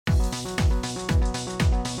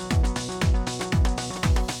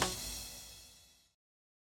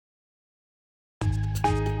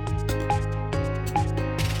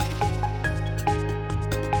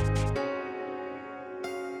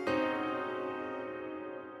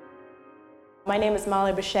My name is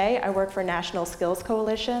Molly Boucher. I work for National Skills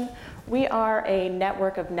Coalition. We are a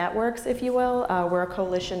network of networks, if you will. We're a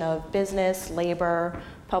coalition of business, labor,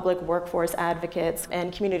 public workforce advocates,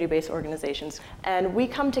 and community-based organizations. And we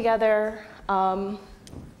come together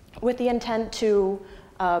with the intent to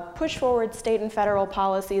push forward state and federal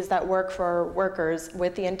policies that work for workers,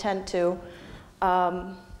 with the intent to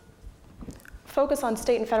focus on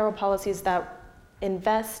state and federal policies that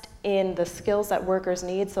invest in the skills that workers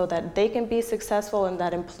need so that they can be successful and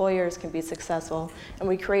that employers can be successful. And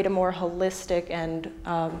we create a more holistic and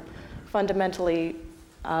fundamentally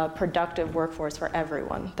productive workforce for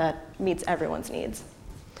everyone that meets everyone's needs.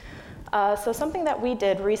 So something that we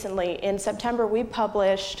did recently, in September, we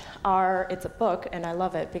published it's a book, and I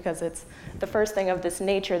love it because it's the first thing of this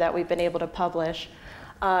nature that we've been able to publish.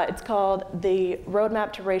 It's called The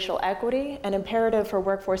Roadmap to Racial Equity, an Imperative for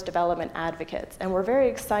Workforce Development Advocates. And we're very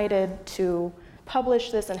excited to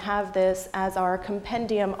publish this and have this as our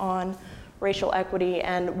compendium on racial equity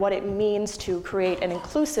and what it means to create an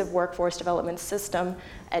inclusive workforce development system,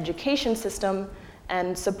 education system,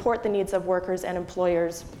 and support the needs of workers and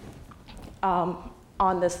employers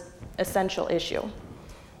on this essential issue.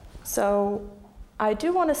 So I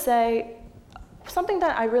do want to say something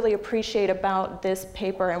that I really appreciate about this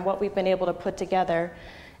paper and what we've been able to put together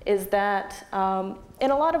is that in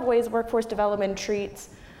a lot of ways, workforce development treats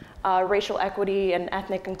racial equity and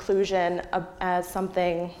ethnic inclusion as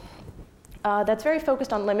something that's very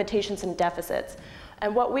focused on limitations and deficits.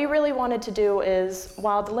 And what we really wanted to do is,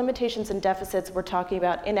 while the limitations and deficits, we're talking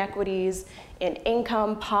about inequities in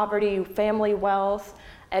income, poverty, family wealth,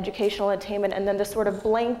 educational attainment, and then the sort of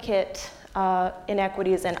blanket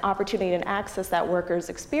inequities and opportunity and access that workers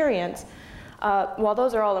experience, while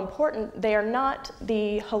those are all important, they are not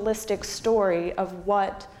the holistic story of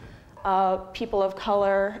what people of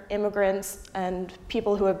color, immigrants, and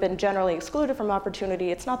people who have been generally excluded from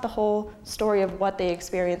opportunity, it's not the whole story of what they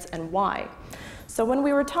experience and why. So when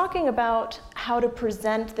we were talking about how to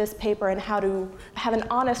present this paper and how to have an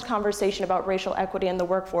honest conversation about racial equity in the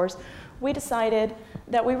workforce, we decided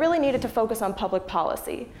that we really needed to focus on public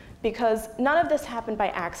policy, because none of this happened by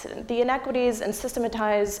accident. The inequities and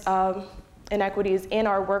systematized inequities in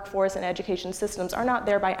our workforce and education systems are not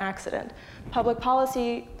there by accident. Public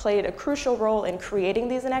policy played a crucial role in creating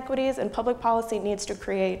these inequities, and public policy needs to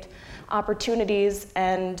create opportunities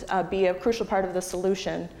and be a crucial part of the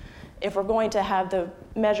solution if we're going to have the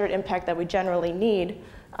measured impact that we generally need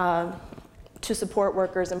to support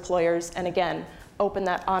workers, employers, and again, open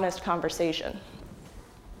that honest conversation.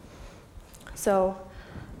 So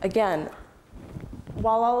again,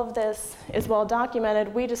 while all of this is well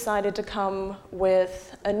documented, we decided to come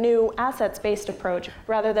with a new assets-based approach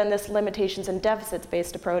rather than this limitations and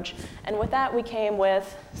deficits-based approach. And with that, we came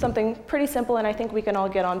with something pretty simple, and I think we can all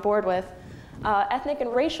get on board with. Ethnic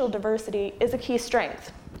and racial diversity is a key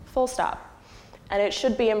strength, full stop. And it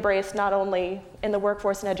should be embraced not only in the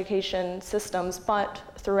workforce and education systems, but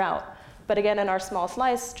throughout. But again, in our small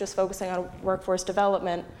slice, just focusing on workforce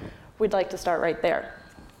development, we'd like to start right there.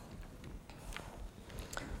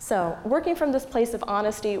 So, working from this place of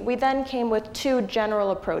honesty, we then came with two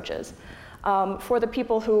general approaches. For the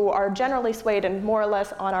people who are generally swayed and more or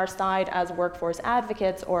less on our side as workforce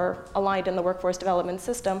advocates or aligned in the workforce development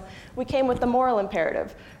system, we came with the moral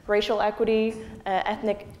imperative. Racial equity,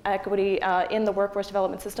 ethnic equity in the workforce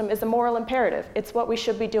development system is a moral imperative. It's what we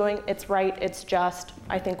should be doing, it's right, it's just.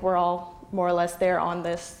 I think we're all more or less there on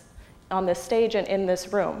this stage and in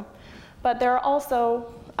this room. But there are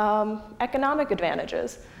also economic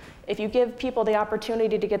advantages. If you give people the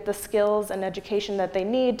opportunity to get the skills and education that they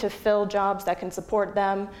need to fill jobs that can support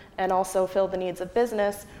them and also fill the needs of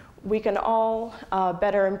business, we can all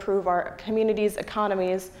better improve our communities'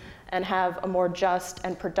 economies and have a more just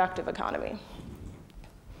and productive economy.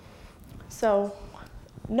 So,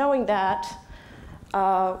 knowing that,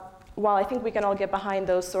 while I think we can all get behind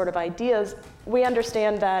those sort of ideas, we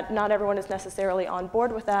understand that not everyone is necessarily on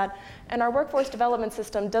board with that, and our workforce development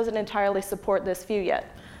system doesn't entirely support this view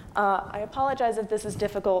yet. I apologize if this is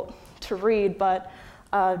difficult to read, but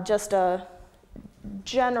just a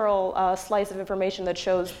general slice of information that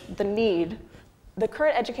shows the need. The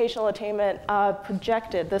current educational attainment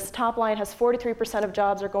projected, this top line has 43% of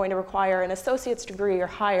jobs are going to require an associate's degree or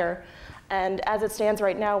higher. And as it stands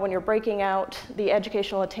right now, when you're breaking out the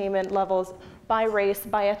educational attainment levels by race,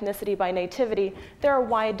 by ethnicity, by nativity, there are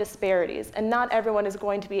wide disparities. And not everyone is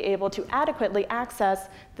going to be able to adequately access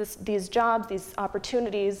these jobs, these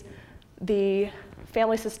opportunities, the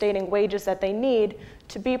family-sustaining wages that they need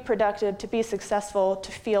to be productive, to be successful,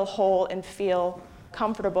 to feel whole and feel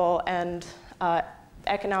comfortable and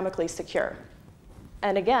economically secure.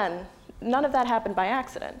 And again, none of that happened by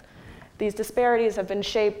accident. These disparities have been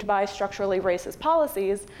shaped by structurally racist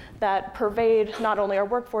policies that pervade not only our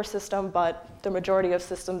workforce system, but the majority of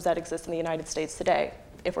systems that exist in the United States today,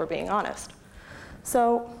 if we're being honest.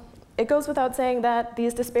 So it goes without saying that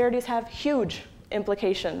these disparities have huge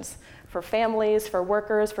implications for families, for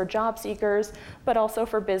workers, for job seekers, but also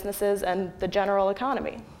for businesses and the general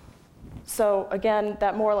economy. So again,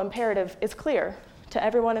 that moral imperative is clear to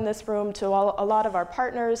everyone in this room, to a lot of our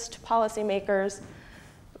partners, to policymakers,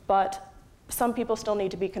 but some people still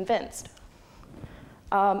need to be convinced.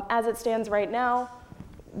 As it stands right now,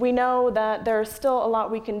 we know that there's still a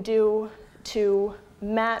lot we can do to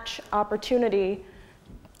match opportunity,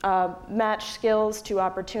 match skills to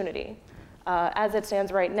opportunity. As it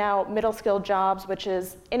stands right now, middle skill jobs, which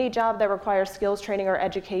is any job that requires skills training or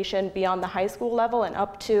education beyond the high school level and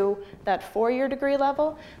up to that 4-year degree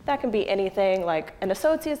level, that can be anything like an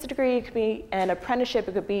associate's degree, it could be an apprenticeship,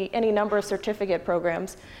 it could be any number of certificate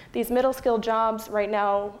programs. These middle skill jobs right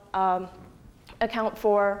now account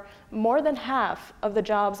for more than half of the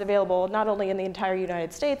jobs available, not only in the entire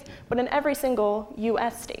United States, but in every single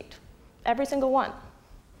US state, every single one.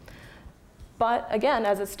 But again,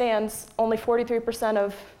 as it stands, only 43%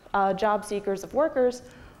 of job seekers of workers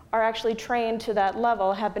are actually trained to that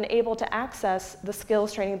level, have been able to access the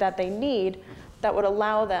skills training that they need that would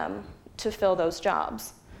allow them to fill those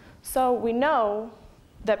jobs. So we know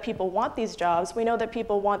that people want these jobs, we know that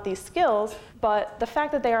people want these skills, but the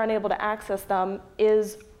fact that they are unable to access them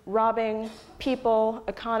is robbing people,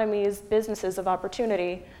 economies, businesses of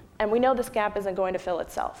opportunity, and we know this gap isn't going to fill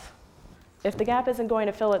itself. If the gap isn't going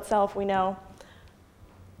to fill itself, we know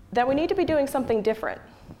that we need to be doing something different.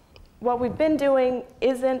 What we've been doing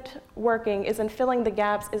isn't working, isn't filling the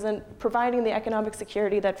gaps, isn't providing the economic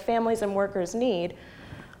security that families and workers need.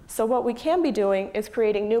 So what we can be doing is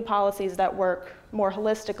creating new policies that work more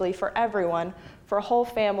holistically for everyone, for whole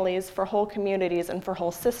families, for whole communities, and for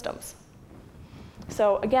whole systems.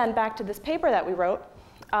 So again, back to this paper that we wrote,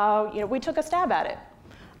 we took a stab at it.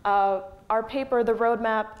 Our paper, the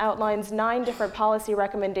roadmap, outlines 9 different policy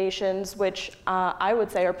recommendations, which I would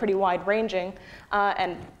say are pretty wide-ranging,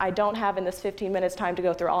 and I don't have in this 15 minutes time to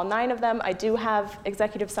go through all 9 of them. I do have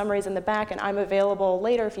executive summaries in the back, and I'm available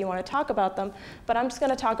later if you want to talk about them, but I'm just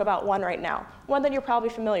going to talk about one right now, one that you're probably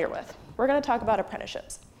familiar with. We're going to talk about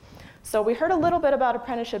apprenticeships. So we heard a little bit about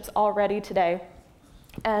apprenticeships already today,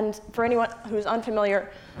 and for anyone who's unfamiliar,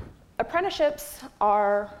 apprenticeships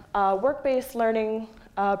are work-based learning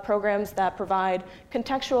programs that provide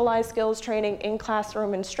contextualized skills training in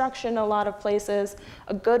classroom instruction in a lot of places,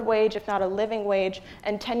 a good wage, if not a living wage,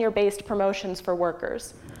 and tenure-based promotions for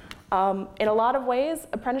workers. In a lot of ways,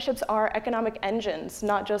 apprenticeships are economic engines,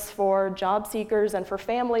 not just for job seekers and for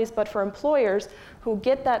families, but for employers who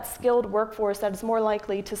get that skilled workforce that is more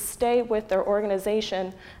likely to stay with their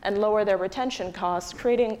organization and lower their retention costs,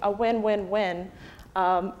 creating a win-win-win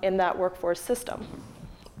in that workforce system.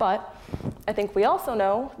 But I think we also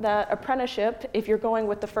know that apprenticeship, if you're going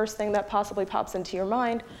with the first thing that possibly pops into your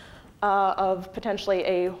mind of potentially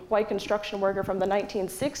a white construction worker from the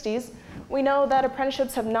 1960s, we know that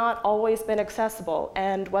apprenticeships have not always been accessible.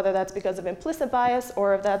 And whether that's because of implicit bias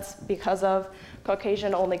or if that's because of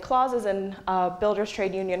Caucasian-only clauses in builders'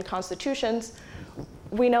 trade union constitutions,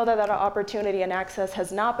 we know that that opportunity and access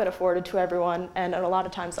has not been afforded to everyone, and a lot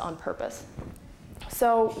of times on purpose.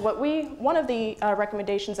 So one of the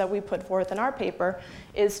recommendations that we put forth in our paper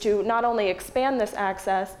is to not only expand this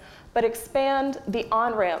access, but expand the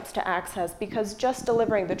on-ramps to access, because just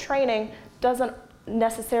delivering the training doesn't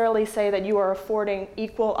necessarily say that you are affording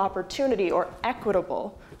equal opportunity or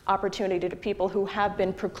equitable opportunity to people who have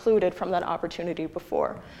been precluded from that opportunity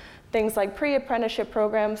before. Things like pre-apprenticeship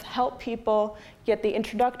programs help people get the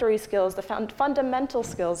introductory skills, the fundamental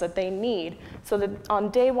skills that they need, so that on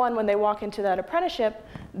day one when they walk into that apprenticeship,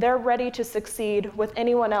 they're ready to succeed with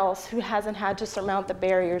anyone else who hasn't had to surmount the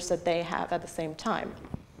barriers that they have at the same time.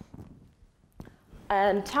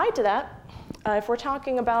 And tied to that, if we're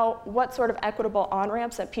talking about what sort of equitable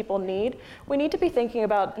on-ramps that people need, we need to be thinking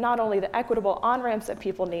about not only the equitable on-ramps that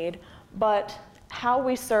people need, but how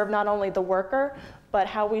we serve not only the worker, but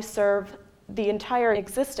how we serve the entire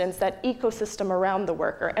existence, that ecosystem around the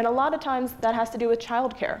worker. And a lot of times that has to do with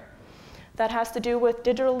childcare. That has to do with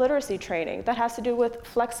digital literacy training. That has to do with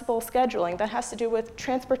flexible scheduling. That has to do with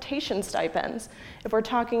transportation stipends. If we're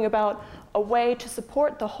talking about a way to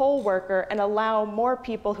support the whole worker and allow more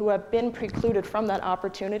people who have been precluded from that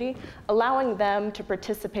opportunity, allowing them to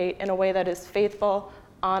participate in a way that is faithful,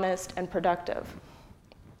 honest, and productive.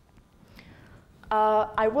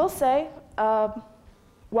 I will say,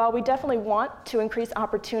 while we definitely want to increase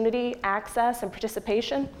opportunity, access, and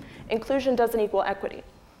participation, inclusion doesn't equal equity.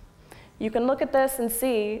 You can look at this and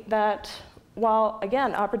see that while,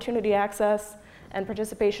 again, opportunity, access, and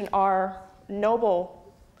participation are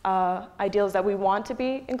noble ideals that we want to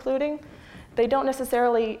be including, they don't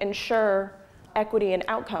necessarily ensure equity and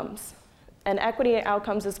outcomes. And equity and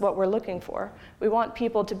outcomes is what we're looking for. We want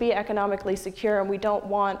people to be economically secure, and we don't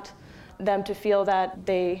want them to feel that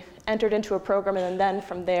they entered into a program and then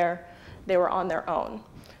from there they were on their own.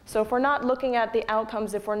 So if we're not looking at the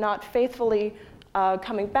outcomes, if we're not faithfully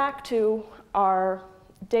coming back to our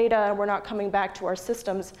data, and we're not coming back to our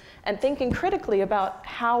systems and thinking critically about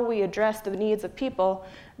how we address the needs of people,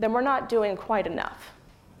 then we're not doing quite enough.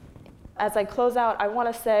 As I close out, I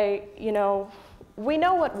want to say, we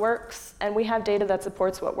know what works, and we have data that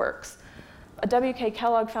supports what works. A W.K.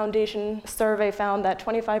 Kellogg Foundation survey found that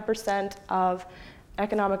 25% of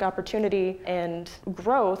economic opportunity and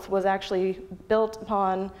growth was actually built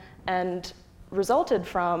upon and resulted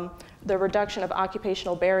from the reduction of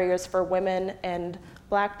occupational barriers for women and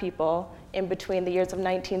Black people in between the years of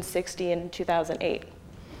 1960 and 2008.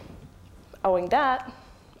 Owing that,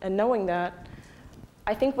 and knowing that,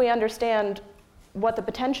 I think we understand what the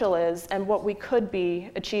potential is and what we could be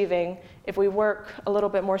achieving if we work a little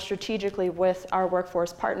bit more strategically with our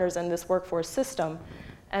workforce partners in this workforce system,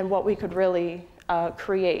 and what we could really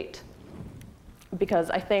create. Because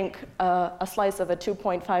I think a slice of a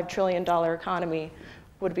 $2.5 trillion economy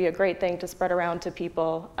would be a great thing to spread around to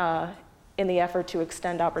people in the effort to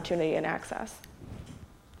extend opportunity and access.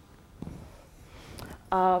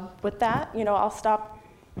 With that, I'll stop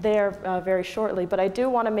there very shortly, but I do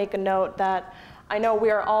want to make a note that I know we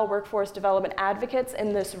are all workforce development advocates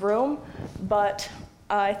in this room, but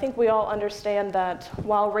I think we all understand that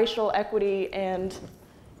while racial equity and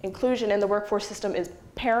inclusion in the workforce system is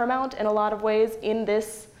paramount in a lot of ways in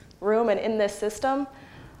this room and in this system,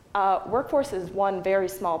 workforce is one very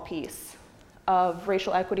small piece of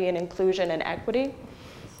racial equity and inclusion and equity.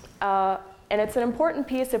 And it's an important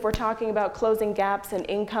piece if we're talking about closing gaps in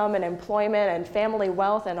income and employment and family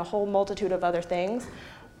wealth and a whole multitude of other things.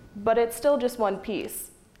 But it's still just one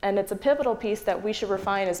piece. And it's a pivotal piece that we should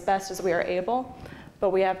refine as best as we are able. But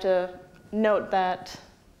we have to note that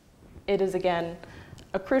it is, again,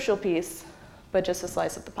 a crucial piece, but just a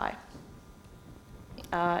slice of the pie.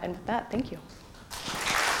 And with that, thank you.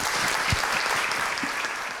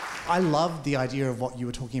 I love the idea of what you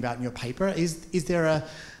were talking about in your paper. Is there a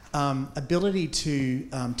ability to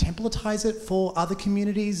templatize it for other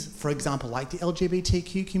communities, for example, like the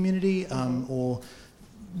LGBTQ community, or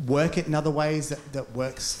work it in other ways that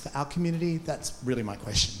works for our community? That's really my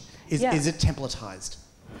question. Is it templatized?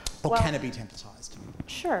 Or can it be templatized?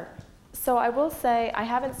 Sure. So I will say I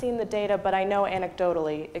haven't seen the data, but I know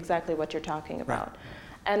anecdotally exactly what you're talking about. Right.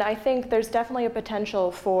 And I think there's definitely a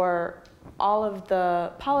potential for all of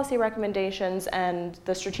the policy recommendations and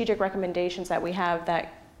the strategic recommendations that we have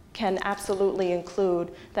that can absolutely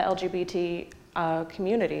include the LGBT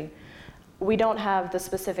community. We don't have the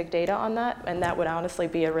specific data on that, and that would honestly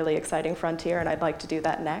be a really exciting frontier, and I'd like to do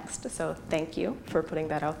that next. So thank you for putting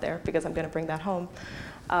that out there, because I'm going to bring that home.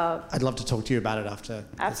 I'd love to talk to you about it after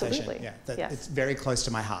absolutely. the session. Yeah, It's very close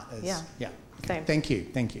to my heart. Yeah. Okay. Thank you.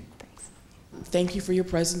 Thanks. Thank you for your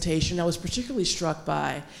presentation. I was particularly struck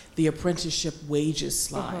by the apprenticeship wages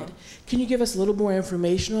slide. Can you give us a little more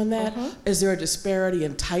information on that? Is there a disparity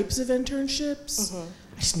in types of internships?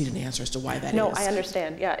 I just need an answer as to why that is. No, I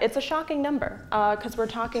understand. Yeah, it's a shocking number because we're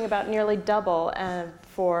talking about nearly double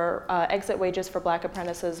for exit wages for Black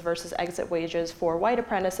apprentices versus exit wages for white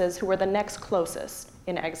apprentices, who were the next closest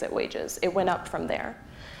in exit wages. It went up from there.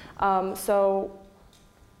 So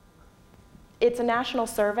it's a national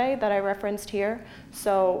survey that I referenced here,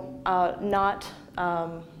 so not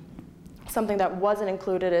something that wasn't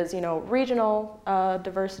included is regional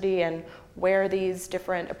diversity and where these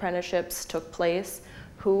different apprenticeships took place,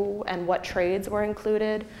 who and what trades were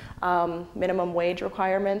included, minimum wage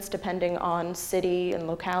requirements depending on city and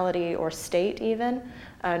locality or state even,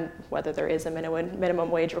 and whether there is a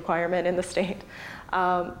minimum wage requirement in the state.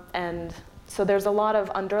 And so there's a lot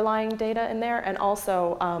of underlying data in there, and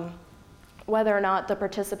also whether or not the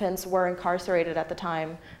participants were incarcerated at the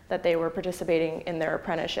time that they were participating in their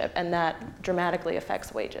apprenticeship, and that dramatically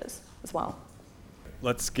affects wages as well.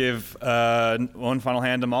 Let's give one final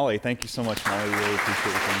hand to Molly. Thank you so much, Molly. We really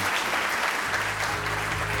appreciate you coming.